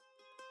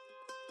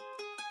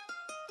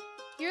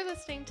You're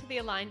listening to the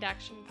Aligned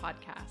Action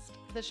Podcast,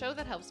 the show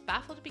that helps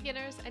baffled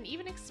beginners and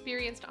even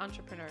experienced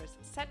entrepreneurs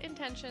set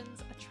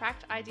intentions,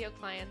 attract ideal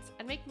clients,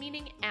 and make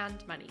meaning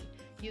and money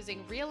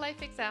using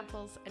real-life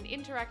examples, an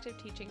interactive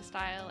teaching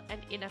style, and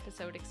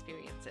in-episode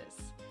experiences.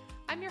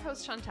 I'm your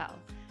host, Chantal,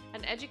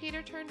 an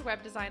educator turned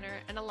web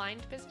designer and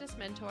aligned business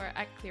mentor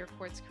at Clear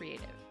Quartz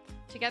Creative.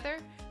 Together,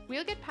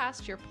 we'll get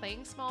past your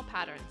playing small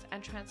patterns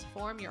and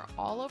transform your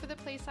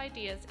all-over-the-place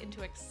ideas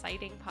into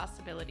exciting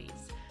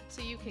possibilities,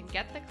 so you can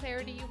get the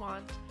clarity you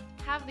want,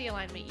 have the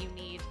alignment you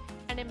need,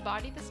 and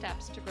embody the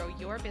steps to grow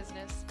your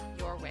business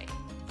your way.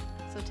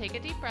 So take a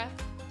deep breath,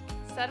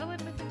 settle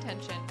in with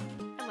intention,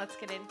 and let's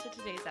get into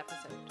today's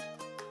episode.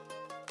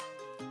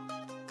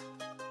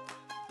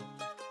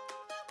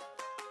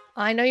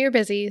 I know you're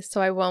busy,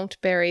 so I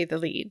won't bury the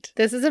lead.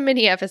 This is a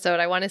mini episode.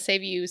 I want to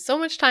save you so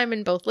much time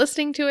in both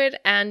listening to it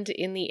and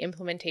in the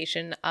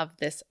implementation of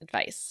this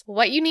advice.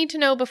 What you need to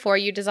know before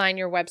you design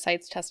your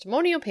website's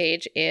testimonial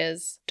page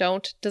is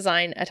don't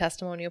design a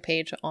testimonial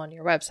page on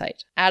your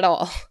website at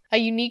all. A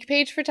unique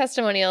page for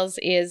testimonials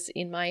is,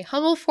 in my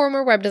humble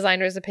former web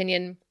designer's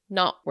opinion,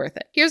 not worth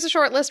it. Here's a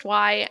short list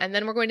why, and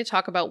then we're going to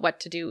talk about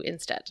what to do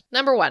instead.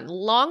 Number one,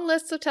 long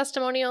lists of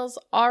testimonials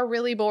are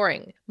really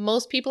boring.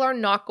 Most people are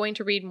not going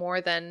to read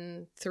more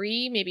than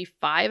 3, maybe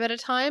 5 at a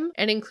time,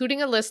 and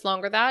including a list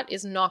longer than that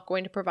is not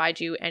going to provide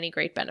you any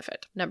great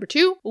benefit. Number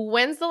two,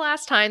 when's the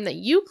last time that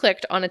you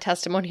clicked on a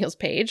testimonials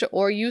page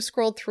or you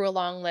scrolled through a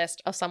long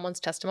list of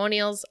someone's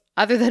testimonials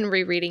other than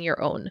rereading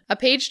your own? A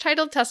page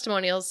titled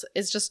testimonials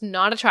is just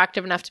not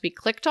attractive enough to be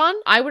clicked on.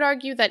 I would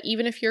argue that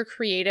even if you're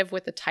creative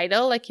with the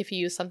title, like if you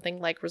use something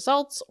like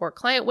results or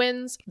client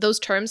wins, those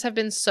terms have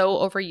been so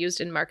overused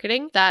in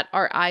marketing that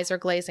our eyes are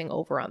glazing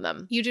over on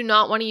them. You do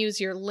not want to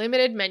use your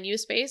limited menu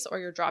space or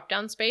your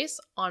drop-down space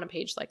on a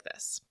page like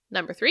this.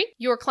 Number 3,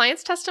 your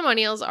clients'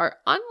 testimonials are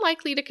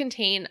unlikely to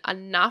contain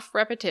enough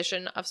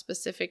repetition of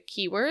specific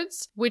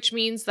keywords, which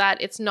means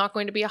that it's not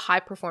going to be a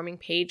high-performing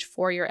page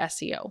for your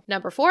SEO.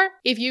 Number 4,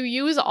 if you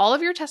use all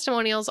of your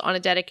testimonials on a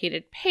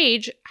dedicated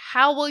page,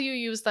 how will you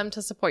use them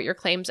to support your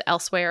claims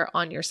elsewhere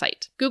on your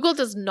site? Google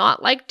does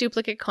not like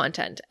duplicate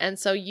content, and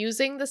so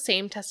using the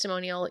same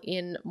testimonial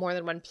in more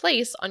than one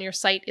place on your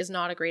site is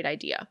not a great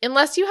idea.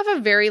 Unless you have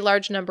a very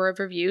large number of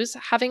reviews,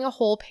 having a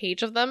whole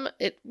page of them,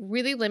 it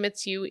really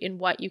limits you in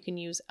what you can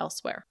use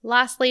elsewhere.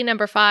 Lastly,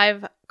 number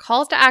 5,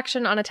 calls to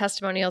action on a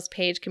testimonials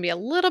page can be a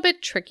little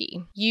bit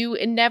tricky. You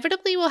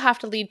inevitably will have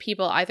to lead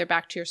people either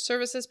back to your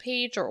services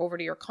page or over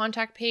to your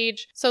contact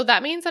page. So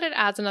that means that it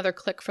adds another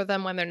click for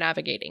them when they're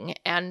navigating.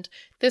 And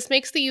this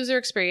makes the user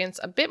experience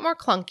a bit more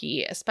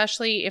clunky,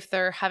 especially if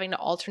they're having to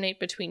alternate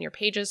between your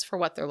pages for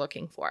what they're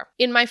looking for.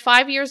 In my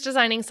 5 years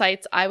designing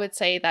sites, I would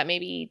say that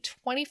maybe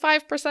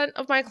 25%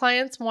 of my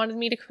clients wanted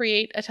me to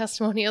create a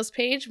testimonials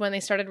page when they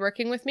started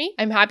working with me.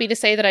 I'm happy to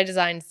say that I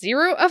designed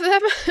 0 of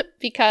them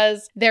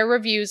because their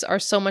reviews are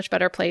so much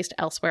better placed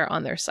elsewhere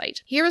on their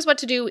site. Here's what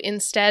to do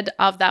instead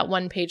of that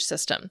one-page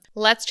system.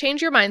 Let's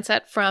change your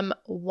mindset from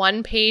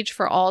one page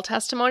for all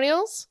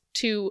testimonials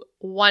to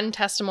one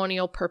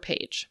testimonial per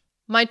page.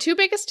 My 2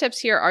 biggest tips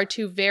here are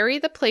to vary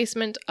the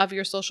placement of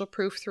your social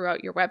proof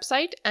throughout your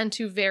website and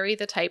to vary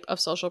the type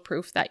of social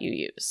proof that you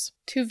use.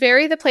 To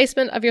vary the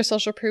placement of your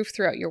social proof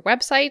throughout your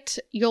website,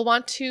 you'll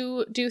want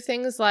to do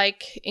things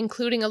like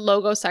including a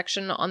logo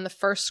section on the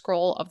first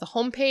scroll of the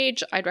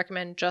homepage. I'd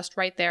recommend just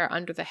right there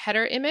under the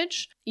header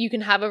image. You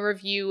can have a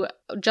review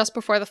just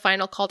before the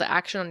final call to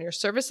action on your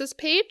services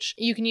page.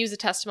 You can use a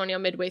testimonial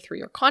midway through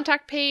your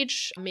contact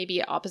page,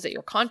 maybe opposite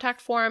your contact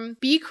form.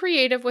 Be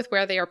creative with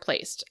where they are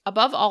placed.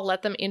 Above all,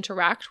 let them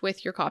interact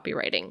with your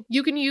copywriting.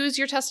 You can use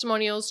your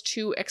testimonials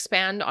to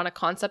expand on a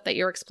concept that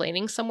you're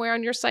explaining somewhere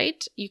on your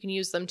site. You can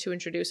use them to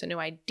introduce a new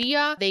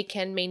idea. They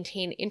can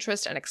maintain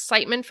interest and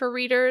excitement for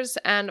readers.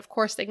 And of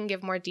course, they can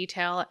give more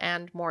detail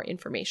and more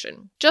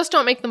information. Just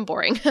don't make them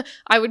boring.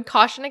 I would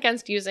caution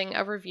against using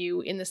a review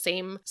in the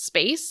same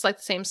space, like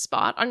the same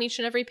spot on each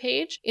and every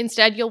page.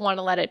 Instead, you'll want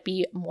to let it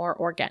be more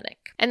organic.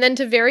 And then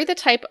to vary the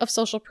type of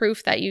social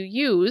proof that you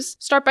use,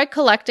 start by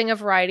collecting a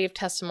variety of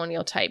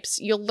testimonial types.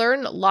 You'll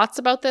learn lots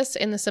about this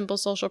in the Simple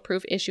Social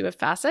Proof issue of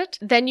Facet.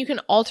 Then you can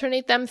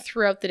alternate them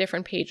throughout the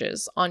different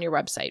pages on your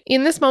website.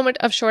 In this moment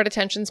of short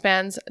attention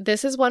spans,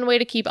 this is one way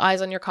to keep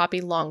eyes on your copy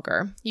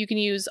longer. You can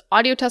use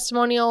audio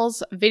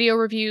testimonials, video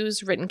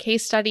reviews, written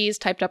case studies,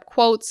 typed up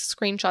quotes,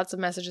 screenshots of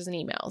messages and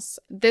emails.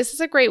 This is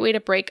a great way to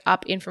break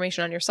up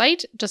information on your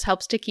site, just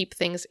helps to keep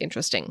things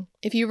interesting.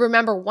 If you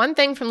remember one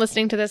thing from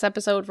listening to this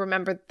episode,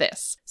 remember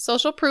this.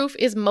 Social proof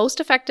is most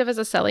effective as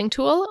a selling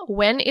tool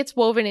when it's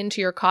woven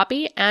into your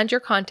copy and your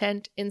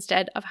content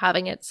instead of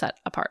having it set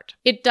apart.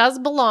 It does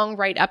belong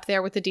right up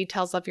there with the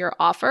details of your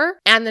offer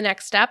and the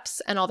next steps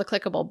and all the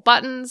clickable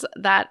buttons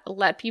that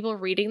let people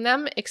reading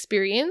them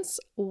experience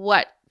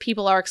what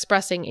people are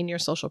expressing in your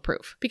social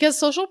proof. Because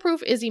social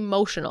proof is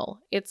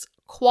emotional. It's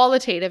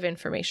qualitative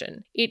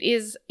information. It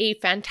is a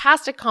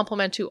fantastic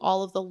complement to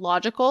all of the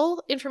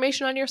logical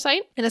information on your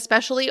site, and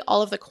especially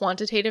all of the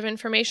quantitative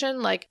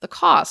information like the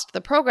cost,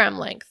 the program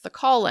length, the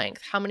call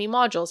length, how many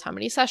modules, how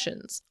many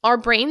sessions. Our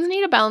brains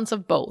need a balance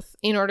of both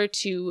in order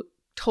to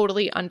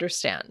totally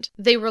understand.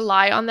 They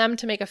rely on them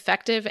to make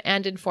effective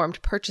and informed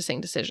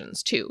purchasing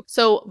decisions too.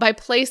 So by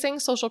placing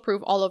social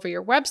proof all over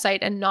your website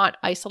and not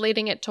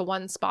isolating it to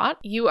one spot,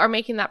 you are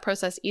making that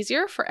process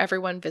easier for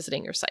everyone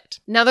visiting your site.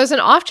 Now, there's an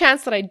off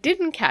chance that I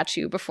didn't catch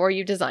you before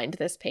you designed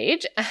this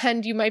page,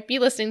 and you might be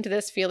listening to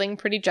this feeling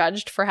pretty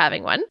judged for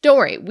having one. Don't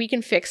worry, we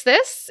can fix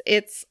this.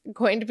 It's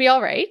going to be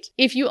all right.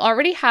 If you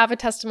already have a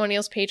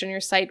testimonials page on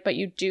your site, but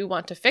you do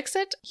want to fix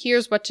it,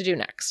 here's what to do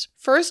next.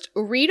 First,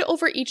 read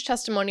over each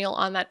testimonial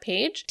on that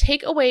page.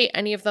 Take away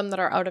any of them that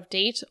are out of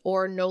date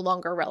or no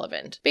longer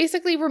relevant.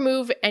 Basically,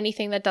 remove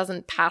anything that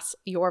doesn't pass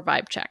your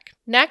vibe check.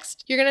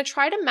 Next, you're going to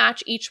try to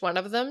match each one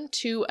of them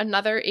to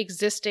another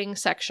existing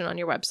section on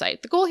your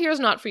website. The goal here is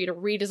not for you to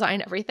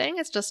redesign everything,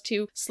 it's just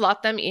to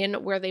slot them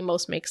in where they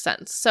most make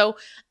sense. So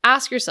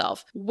ask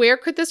yourself, where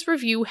could this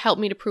review help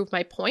me to prove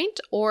my point,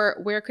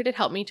 or where could it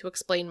help me to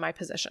explain my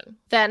position?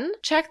 Then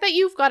check that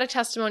you've got a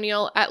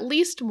testimonial, at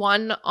least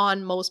one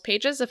on most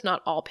pages, if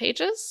not all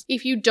pages.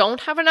 If you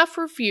don't have enough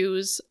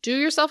reviews, do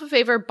yourself a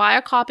favor, buy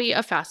a copy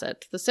of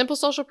Facet. The Simple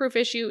Social Proof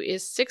issue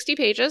is 60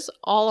 pages,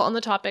 all on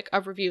the topic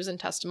of reviews and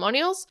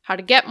testimonials, how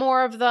to get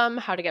more of them,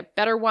 how to get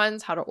better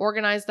ones, how to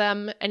organize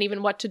them, and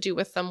even what to do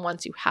with them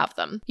once you have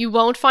them. You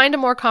won't find a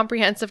more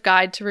comprehensive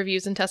guide to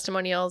reviews and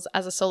testimonials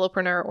as a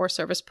solopreneur or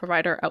service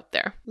provider out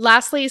there.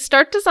 Lastly,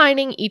 start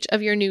designing each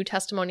of your new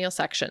testimonial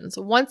sections.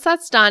 Once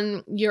that's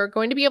done, you're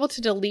going to be able to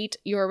delete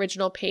your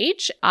original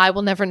page. I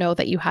will never know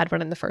that you had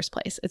one in the first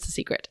place. It's a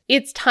secret.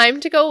 It's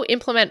time to go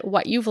implement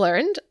what you've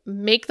learned,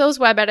 make those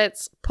web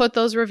edits, put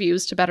those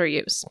reviews to better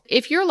use.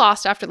 If you're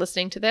lost after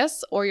listening to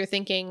this, or you're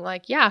thinking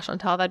like, yeah,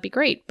 Chantal, that'd be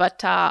great,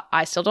 but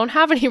I still don't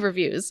have any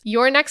reviews,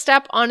 your next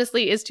step,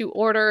 honestly, is to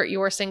order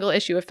your single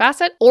issue of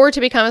Facet or to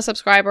become a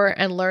subscriber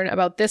and learn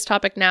about this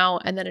topic now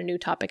and then a new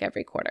topic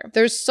every quarter.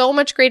 There's so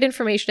much great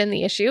information in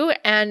the issue,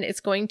 and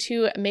it's going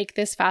to make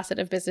this facet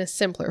of business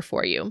simpler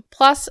for you.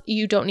 Plus,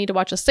 you don't need to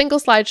watch a single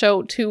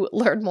slideshow to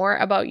learn more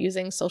about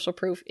using social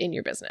proof in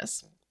your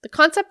business. The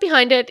concept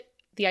behind it,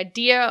 the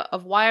idea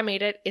of why I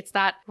made it, it's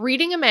that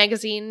reading a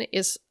magazine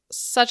is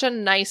such a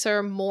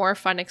nicer, more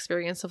fun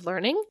experience of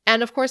learning.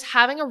 And of course,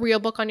 having a real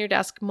book on your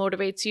desk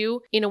motivates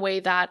you in a way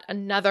that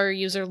another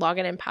user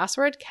login and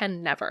password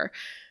can never.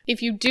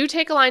 If you do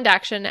take aligned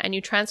action and you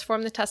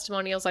transform the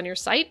testimonials on your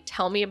site,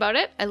 tell me about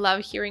it. I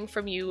love hearing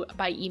from you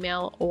by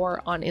email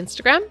or on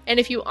Instagram. And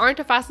if you aren't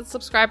a Facet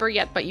subscriber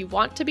yet, but you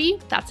want to be,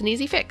 that's an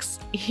easy fix.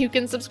 You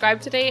can subscribe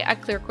today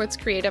at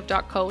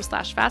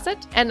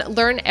clearquartzcreative.co/facet and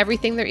learn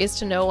everything there is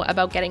to know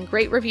about getting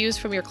great reviews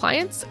from your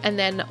clients and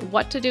then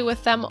what to do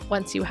with them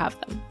once you have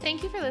them.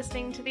 Thank you for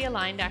listening to the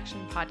Aligned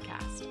Action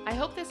Podcast. I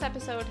hope this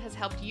episode has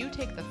helped you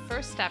take the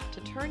first step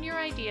to turn your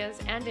ideas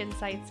and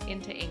insights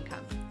into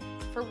income.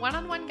 For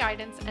one-on-one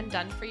guidance and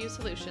done-for-you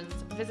solutions,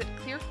 visit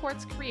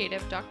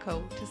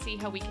clearquartzcreative.co to see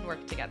how we can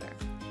work together.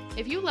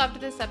 If you loved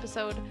this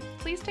episode,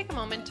 please take a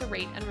moment to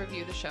rate and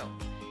review the show.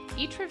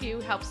 Each review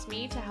helps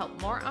me to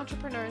help more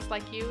entrepreneurs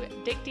like you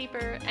dig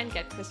deeper and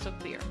get crystal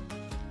clear.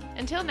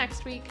 Until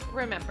next week,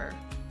 remember,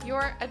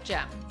 you're a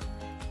gem.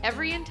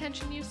 Every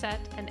intention you set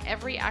and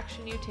every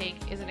action you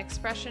take is an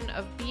expression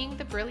of being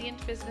the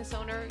brilliant business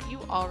owner you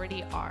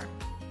already are.